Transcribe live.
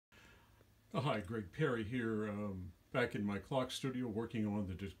Oh, hi, Greg Perry here, back in my clock studio working on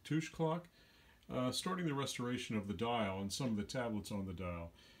the Detouche clock, starting the restoration of the dial and some of the tablets on the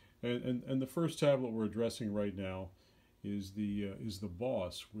dial. And the first tablet we're addressing right now is the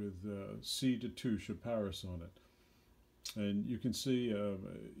Boss with C Detouche of Paris on it. And you can see, the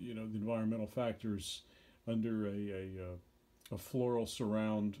environmental factors under a floral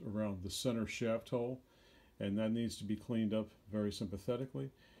surround around the center shaft hole, and that needs to be cleaned up very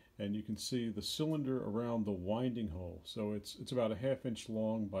sympathetically. And you can see the cylinder around the winding hole. So it's about a ½ inch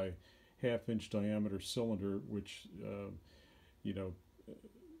long by ½ inch diameter cylinder, which you know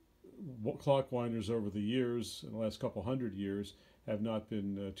clock winders over the years, in the last couple hundred years, have not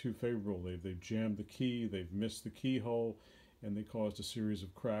been too favorable. They've jammed the key, they've missed the keyhole, and they caused a series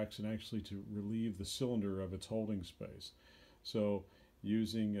of cracks and actually to relieve the cylinder of its holding space. So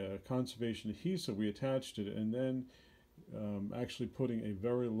using conservation adhesive, we attached it, and then actually putting a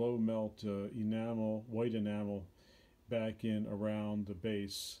very low melt white enamel, back in around the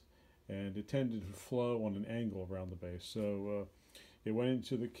base, and it tended to flow on an angle around the base. So it went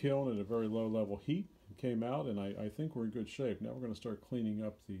into the kiln at a very low level heat and came out, and I think we're in good shape. Now we're going to start cleaning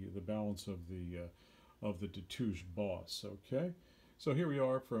up the balance of the Detouche Boss. Okay, so here we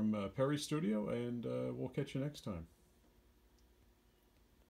are from Perry Studio, and we'll catch you next time.